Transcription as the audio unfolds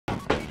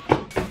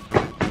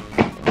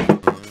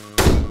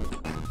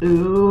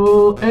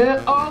Ooh,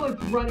 oh,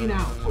 it's running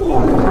out.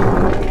 Oh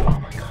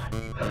my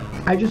god.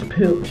 I just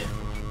pooped.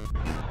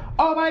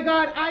 Oh my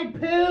god, I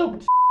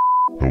pooped!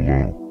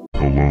 Hello,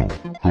 hello,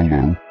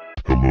 hello,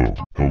 hello,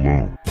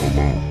 hello,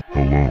 hello,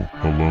 hello,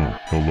 hello,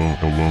 hello,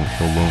 hello,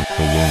 hello,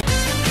 hello.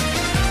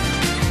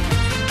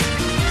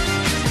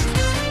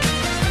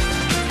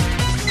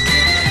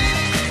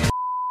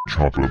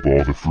 Chop up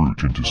all the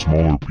fruit into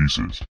smaller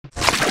pieces.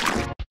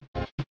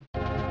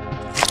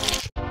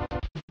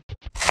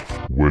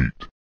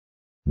 Wait,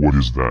 what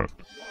is that?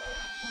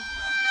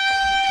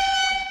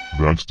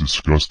 That's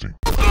disgusting.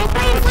 Get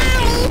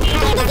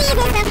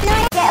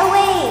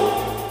away!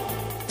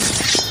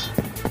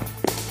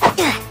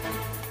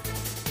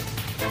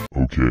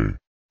 Okay,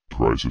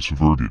 crisis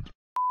averted.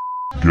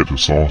 Get a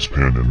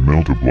saucepan and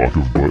melt a block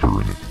of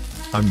butter in it.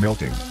 I'm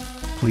melting.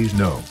 Please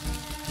no.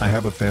 I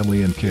have a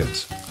family and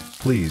kids.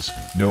 Please,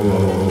 no.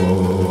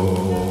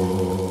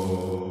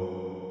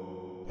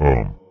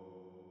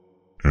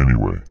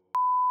 Anyway.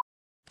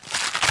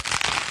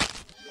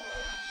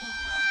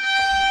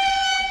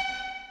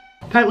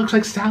 That looks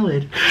like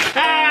salad.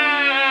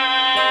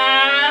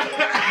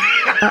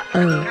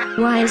 Uh-oh,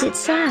 why is it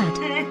sad?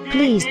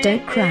 Please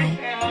don't cry.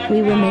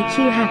 We will make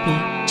you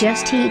happy.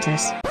 Just eat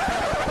us.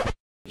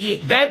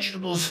 Eat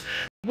vegetables?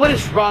 What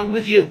is wrong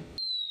with you?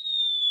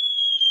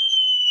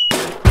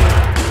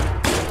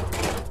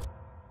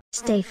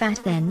 Stay fat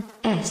then,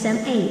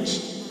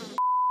 SMH.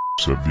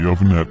 Set the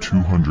oven at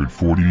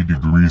 240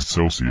 degrees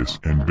Celsius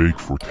and bake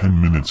for 10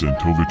 minutes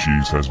until the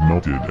cheese has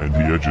melted and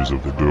the edges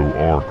of the dough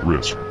are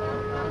crisp.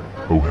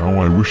 Oh, how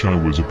I wish I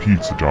was a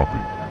pizza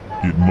topping.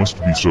 It must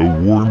be so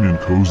warm and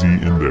cozy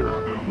in there.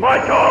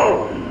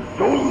 Michael!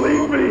 Don't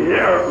leave me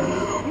here!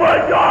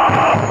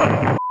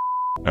 Michael!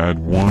 Add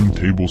 1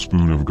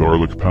 tablespoon of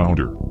garlic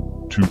powder,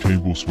 2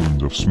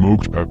 tablespoons of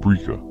smoked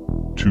paprika,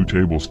 2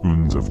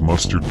 tablespoons of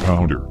mustard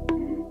powder.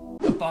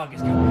 The fog is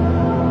coming.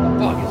 The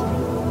fog is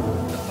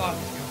coming. The fog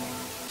is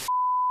coming.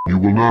 You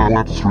will now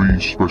add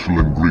 3 special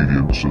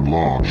ingredients in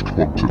large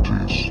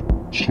quantities.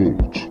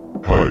 Salt.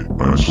 Hi,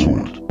 I'm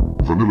salt.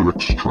 Vanilla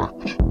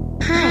extract.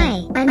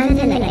 Hi, I'm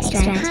vanilla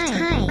extract.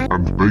 Hi.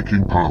 And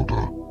baking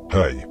powder.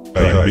 Hi,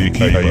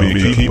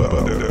 baking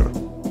powder.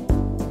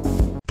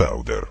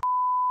 Powder.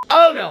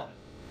 Oh no!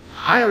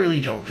 I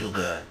really don't feel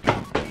good.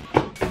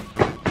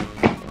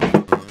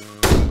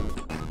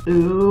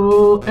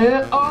 Ooh,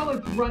 oh,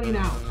 it's running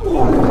out.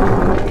 Oh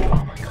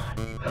my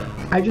god.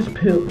 I just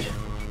pooped.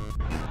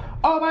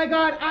 Oh my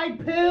god, I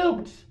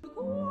pooped!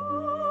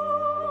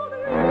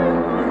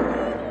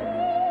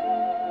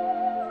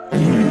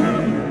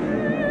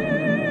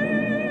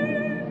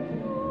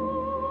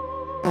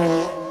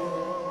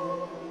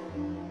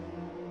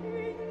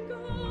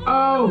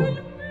 Oh,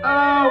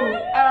 oh,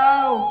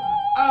 ow,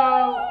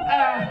 oh,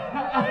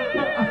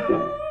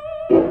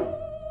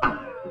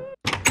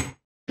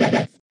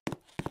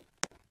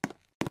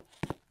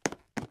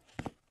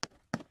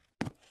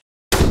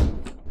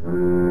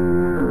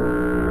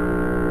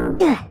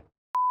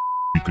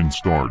 You can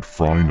start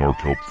frying our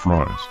kelp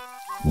fries.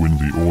 When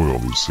the oil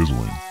is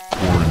sizzling,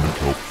 pour in the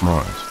kelp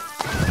fries.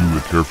 Do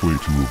it carefully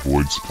to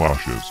avoid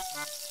splashes.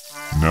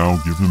 Now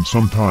give them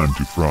some time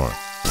to fry.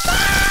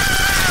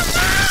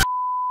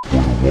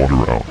 Pour the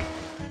water out.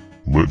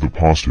 Let the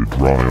pasta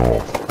dry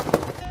off.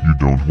 You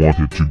don't want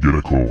it to get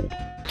a cold.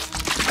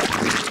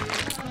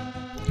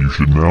 You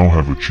should now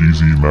have a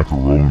cheesy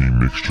macaroni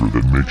mixture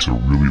that makes a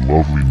really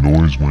lovely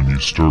noise when you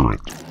stir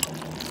it.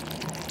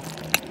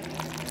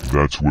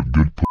 That's what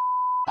good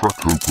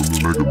Crack open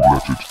an egg and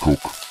let it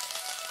cook.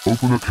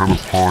 Open a can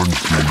of Heinz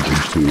beans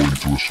and pour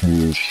into a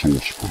small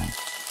saucepan.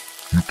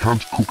 You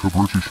can't cook a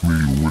British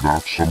meal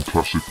without some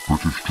classic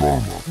British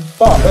drama.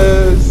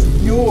 Butters!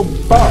 You're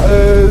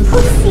Butters!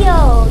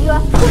 Pussio! You're a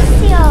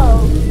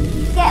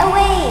pussio! Get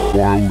away!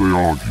 While they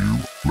argue,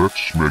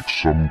 let's make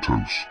some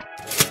toast.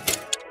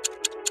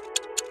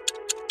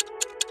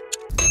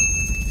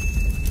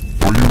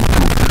 Are you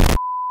joking?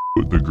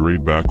 Put the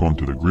grate back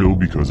onto the grill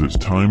because it's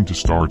time to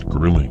start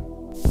grilling.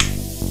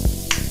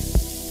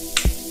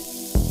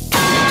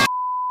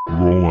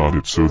 Roll out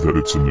it so that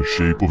it's in the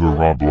shape of a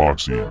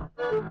Robloxian.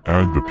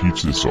 Add the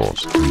pizza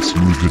sauce and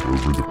smooth it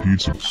over the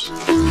pizza.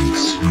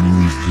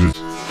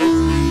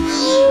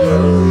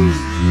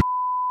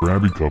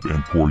 Grab a cup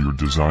and pour your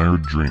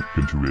desired drink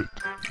into it.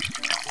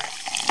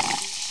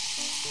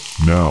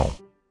 Now,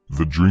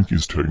 the drink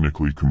is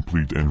technically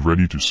complete and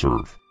ready to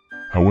serve.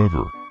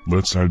 However,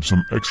 let's add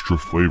some extra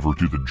flavor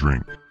to the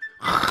drink.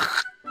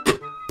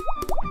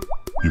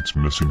 It's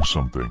missing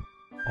something.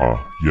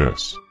 Ah,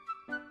 yes.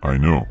 I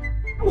know.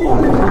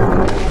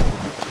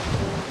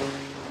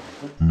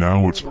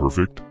 Now it's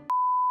perfect.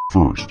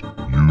 First,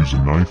 use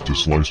a knife to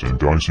slice and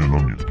dice an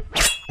onion.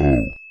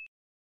 Oh.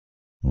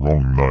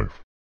 Wrong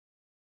knife.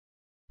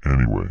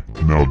 Anyway,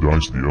 now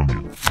dice the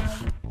onion.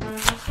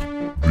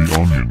 The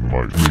onion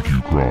might make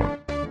you cry.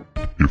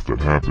 If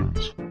that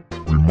happens,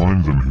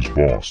 remind them his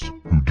boss.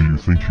 Who do you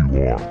think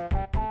you are?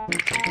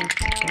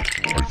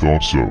 I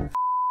thought so.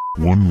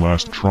 One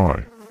last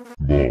try.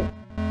 Bull.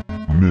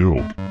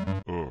 Milk.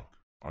 Ugh,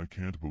 I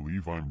can't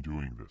believe I'm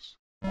doing this.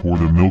 Pour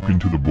the milk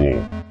into the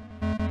bowl.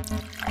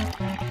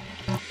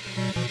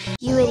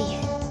 You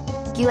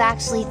idiot. You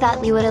actually thought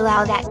we would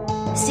allow that?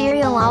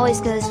 Cereal always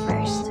goes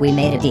first. We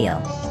made a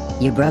deal.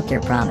 You broke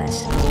your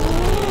promise.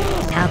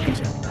 How could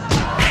you?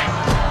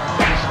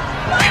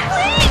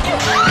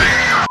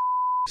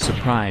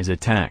 Surprise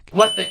attack.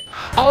 What the?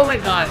 Oh my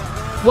god.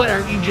 What are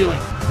you doing?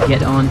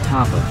 Get on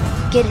top of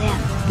him. Get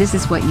him. This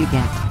is what you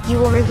get. You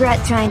will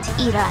regret trying to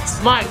eat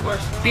us. My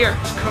worst fear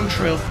has come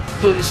true.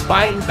 Food is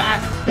fighting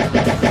back.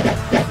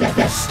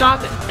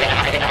 Stop it.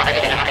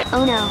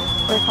 Oh no,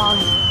 we're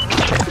falling.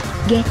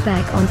 Get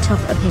back on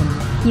top of him.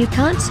 You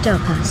can't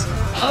stop us.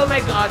 Oh my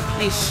god,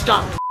 please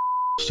stop.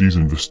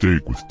 Season the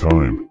steak with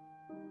thyme,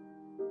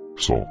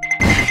 salt,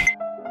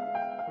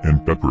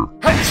 and pepper.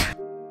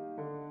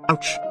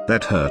 Ouch,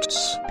 that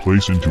hurts.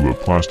 Place into a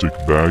plastic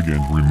bag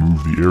and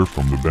remove the air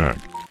from the bag.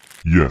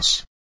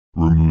 Yes,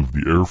 remove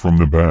the air from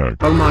the bag.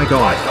 Oh my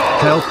god,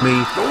 help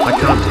me, I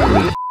can't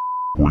breathe.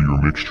 Pour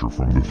your mixture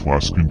from the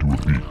flask into a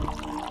beaker.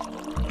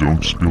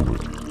 Don't spill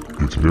it.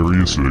 It's very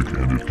acidic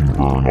and it can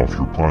burn off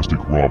your plastic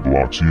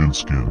Robloxian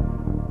skin.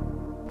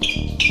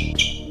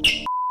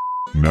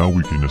 Now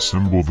we can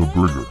assemble the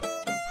burger.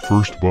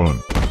 First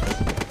bun.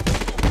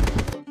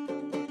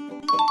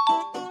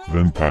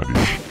 Then patty.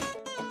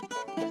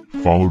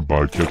 Followed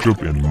by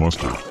ketchup and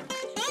mustard.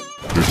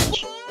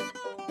 Pickles.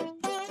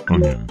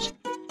 Onions.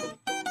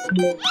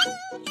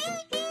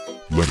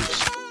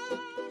 Lettuce.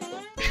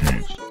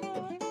 Cheese.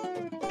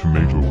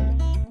 Tomato.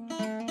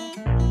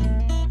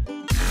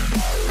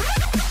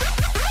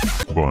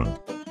 Bun.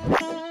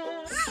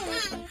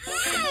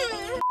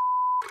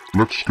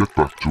 Let's get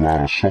back to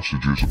our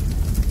sausages.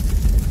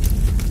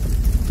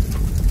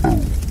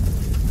 Oh.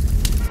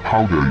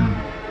 How dare you?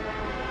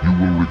 You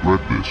will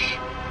regret this.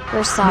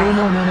 We're sorry.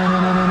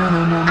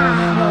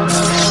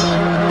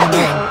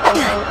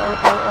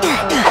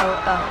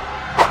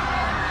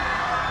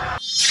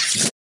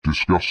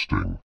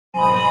 Disgusting.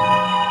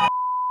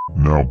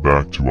 Now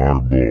back to our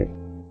bowl.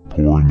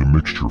 Pour in the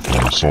mixture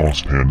from the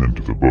saucepan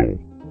into the bowl.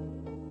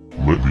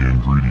 Let the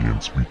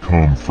ingredients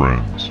become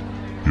friends.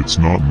 It's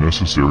not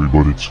necessary,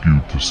 but it's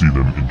cute to see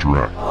them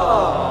interact.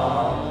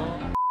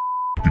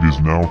 It is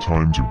now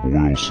time to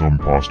boil some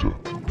pasta.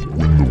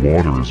 When the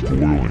water is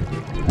boiling,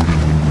 put in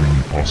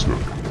linguine pasta.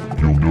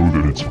 You'll know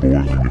that it's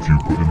boiling if you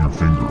put in your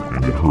finger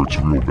and it hurts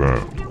real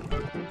bad.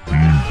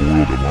 Being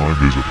boiled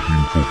alive is a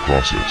painful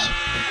process.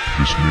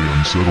 This may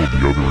unsettle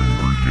the other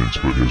ingredients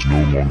but has no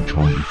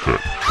long-term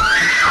effect.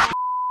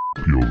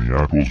 Peel the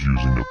apples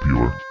using a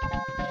peeler.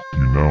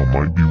 You now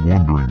might be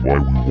wondering why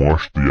we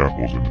washed the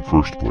apples in the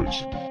first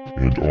place.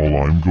 And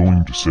all I'm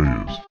going to say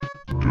is,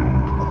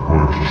 don't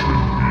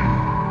question me.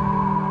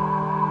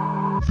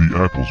 The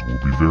apples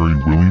will be very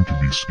willing to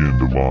be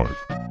skinned alive,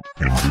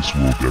 and this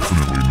will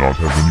definitely not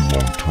have any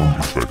long-term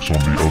effects on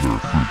the other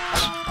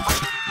fruits.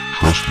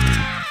 Trust me,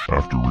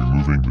 after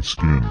removing the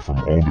skin from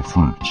all the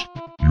fruits,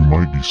 you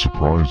might be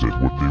surprised at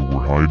what they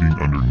were hiding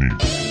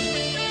underneath.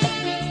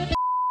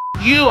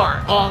 You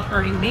are all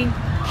hurting me.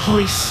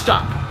 Please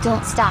stop.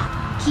 Don't stop.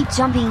 Keep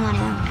jumping on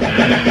him.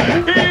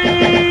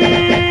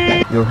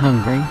 You're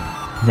hungry?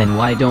 Then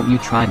why don't you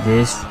try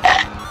this?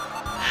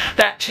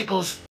 That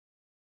tickles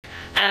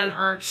and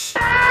hurts.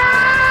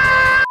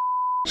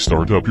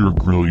 Start up your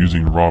grill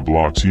using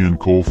Robloxian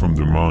coal from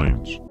the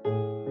mines.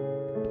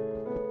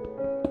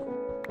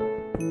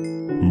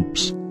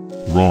 Oops.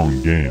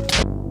 Wrong game.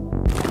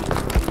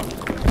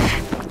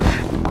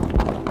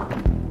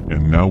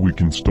 And now we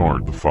can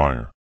start the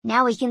fire.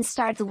 Now we can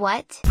start the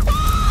what?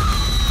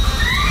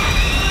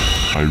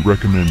 I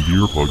recommend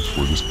earplugs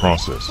for this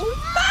process.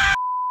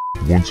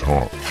 Once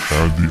hot,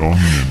 add the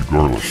onion and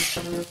garlic.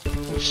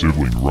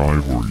 Sibling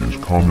rivalry is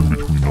common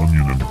between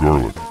onion and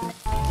garlic.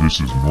 This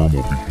is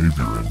normal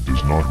behavior and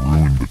does not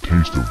ruin the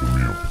taste of the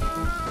meal.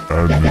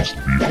 Add minced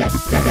beef to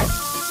the pan.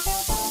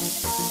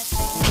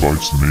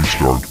 Bites may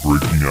start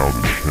breaking out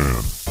in the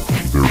pan.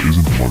 There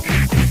isn't much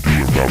you can do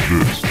about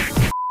this.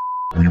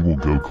 We will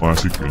go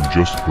classic and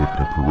just put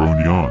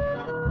pepperoni on,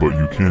 but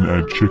you can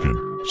add chicken,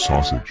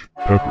 sausage,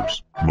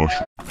 peppers,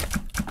 mushroom.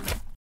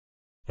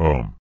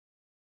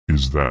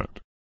 Is that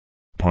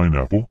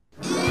pineapple?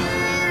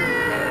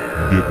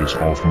 Get this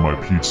off my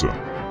pizza,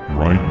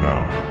 right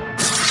now.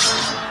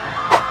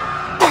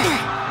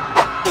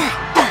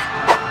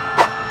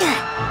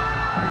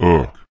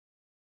 Ugh.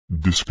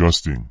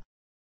 Disgusting.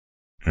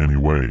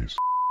 Anyways.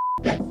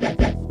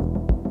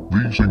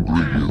 These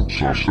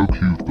ingredients are so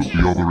cute that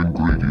the other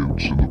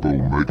ingredients in the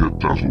bowl may get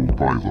dazzled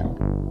by them.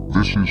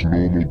 This is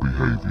normal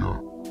behavior.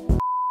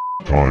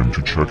 Time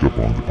to check up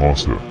on the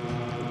pasta.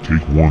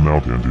 Take one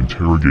out and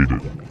interrogate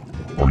it.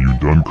 Are you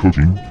done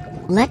cooking?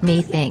 Let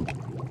me think.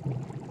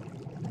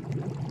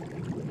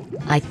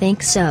 I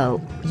think so,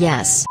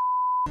 yes.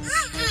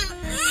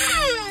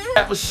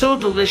 That was so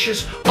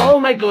delicious. Oh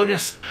my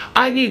goodness.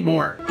 I need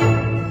more.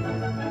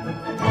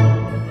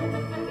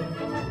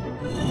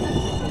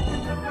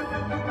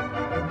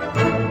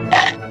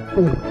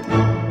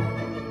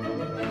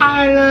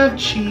 I love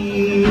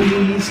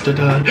cheese.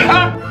 Da-da.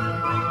 Ah!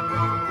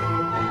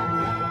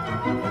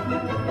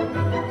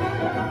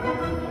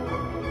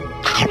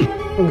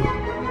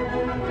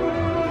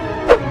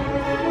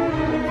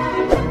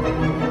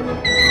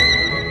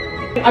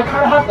 I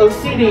kind of have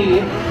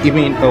OCD. You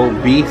mean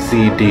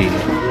OBCD?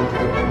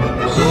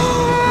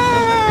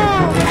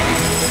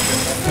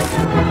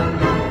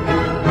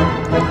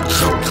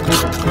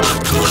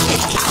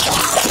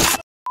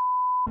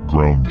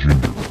 Ground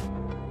ginger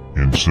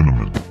and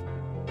cinnamon.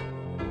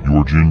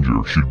 Your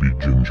ginger should be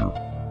ginger.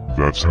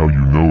 That's how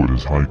you know it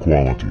is high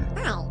quality.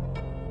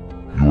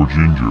 Your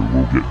ginger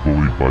will get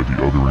bullied by the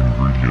other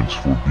ingredients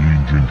for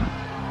being ginger,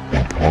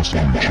 and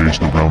possibly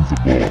chased around the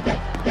bowl.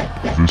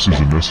 This is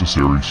a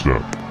necessary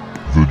step.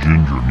 The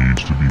ginger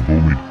needs to be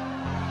bullied.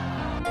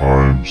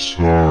 I'm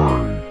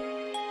sorry.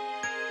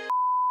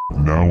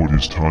 Now it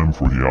is time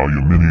for the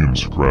aluminium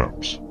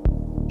scraps.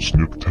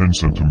 Snip 10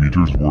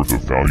 centimeters worth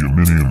of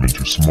aluminium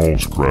into small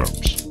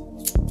scraps.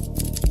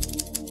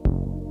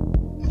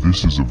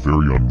 This is a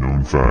very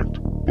unknown fact,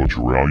 but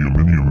your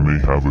aluminium may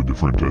have a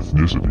different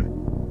ethnicity.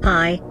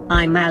 Hi,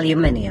 I'm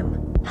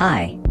aluminium.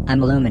 Hi,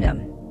 I'm aluminum.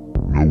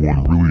 No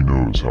one really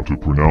knows how to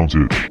pronounce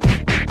it.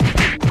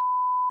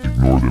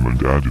 Ignore them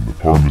and add in the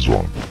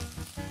parmesan.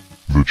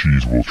 The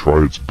cheese will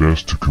try its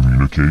best to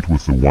communicate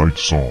with the white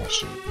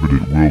sauce, but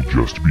it will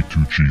just be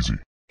too cheesy.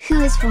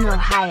 Who is from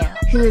Ohio?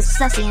 Who is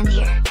sussy in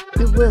here?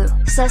 Woo,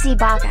 sussy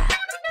baka.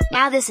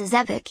 Now this is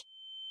epic.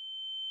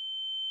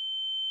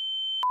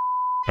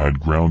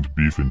 Add ground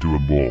beef into a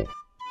bowl.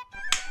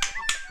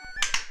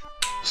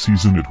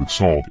 Season it with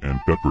salt and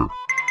pepper.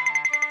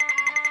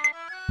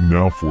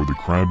 Now for the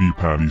Krabby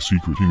Patty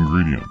secret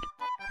ingredient.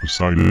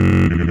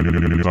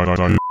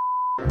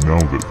 Now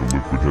that the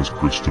liquid has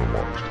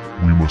crystallized,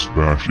 we must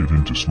bash it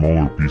into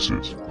smaller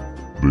pieces.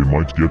 They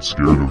might get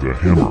scared of the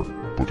hammer,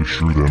 but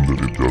assure them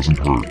that it doesn't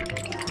hurt.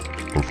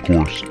 Of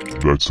course,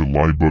 that's a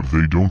lie, but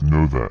they don't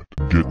know that.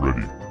 Get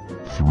ready.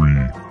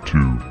 3, 2,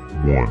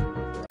 1.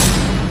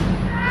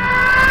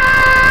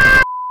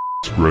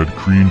 Spread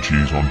cream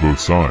cheese on both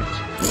sides.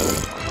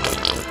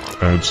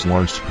 Add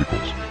sliced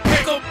pickles.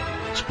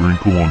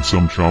 Sprinkle on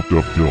some chopped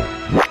up dill.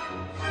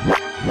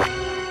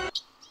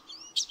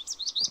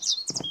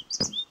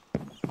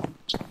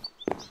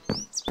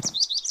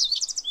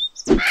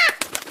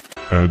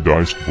 Add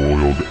diced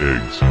boiled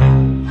eggs.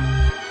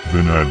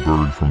 Then add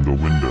bird from the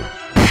window.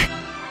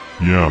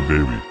 Yeah,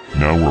 baby,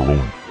 now we're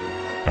rolling.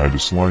 Add a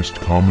sliced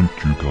common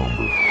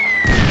cucumber.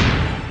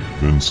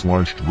 Then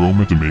sliced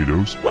Roma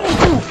tomatoes,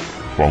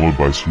 followed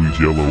by sweet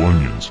yellow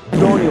onions.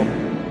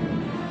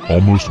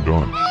 Almost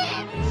done.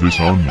 This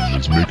onion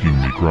is making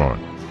me cry.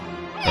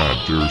 Add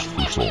thirst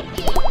for salt.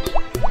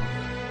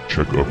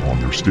 Check up on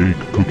your steak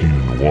cooking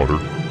in the water.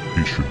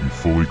 It should be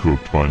fully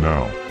cooked by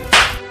now.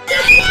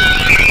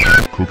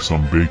 Cook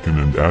some bacon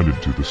and add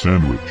it to the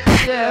sandwich.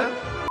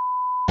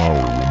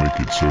 Flour will make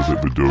it so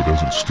that the dough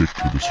doesn't stick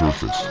to the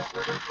surface.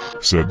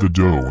 Set the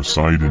dough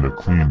aside in a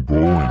clean bowl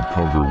and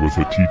cover with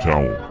a tea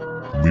towel.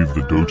 Leave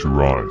the dough to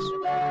rise.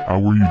 How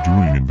are you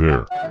doing in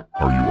there?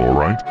 Are you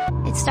alright?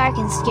 It's dark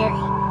and scary.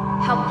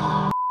 Help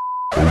me.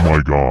 Oh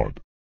my god.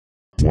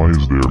 Why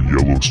is there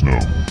yellow snow?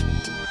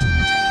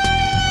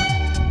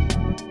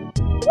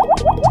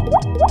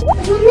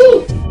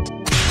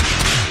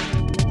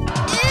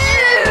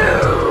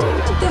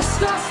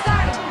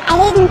 I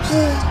didn't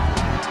pee.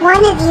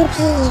 One of you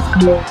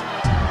peed.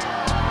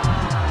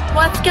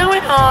 What's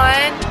going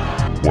on?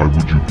 Why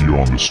would you be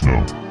on the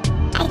snow?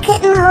 I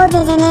couldn't hold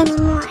it in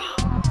anymore.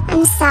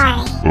 I'm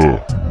sorry.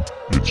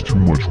 It's too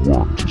much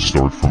work to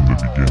start from the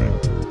beginning.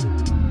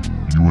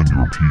 You and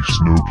your pea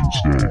snow can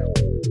stay.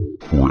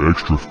 For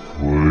extra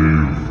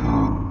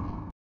flavor.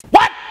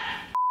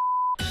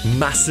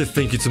 Massive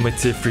thank you to my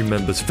tier 3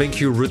 members. Thank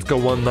you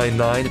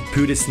Rutka199,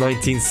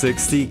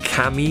 Pudis1960,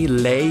 Cami,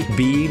 Lay,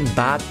 Bean,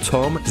 Bad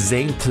Tom,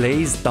 Zane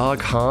Plays,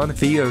 Dark Han,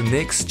 Theo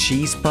Nix,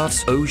 Cheese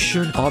Puffs,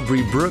 Ocean,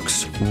 Aubrey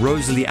Brooks,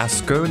 Rosalie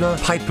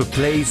Ascona, Piper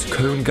Plays,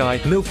 Cone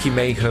Guy, Milky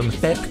Mayhem,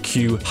 Bep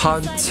Q,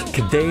 Hunt,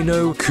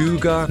 Cadeno,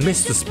 Cougar,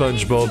 Mr.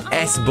 SpongeBob,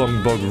 S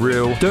Bong Bog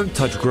Real, Don't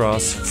Touch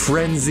Grass,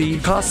 Frenzy,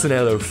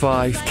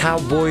 Carson05,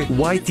 Cowboy,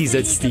 Whitey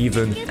Z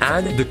Steven,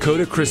 and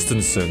Dakota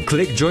Christensen.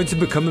 Click join to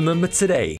become a member today.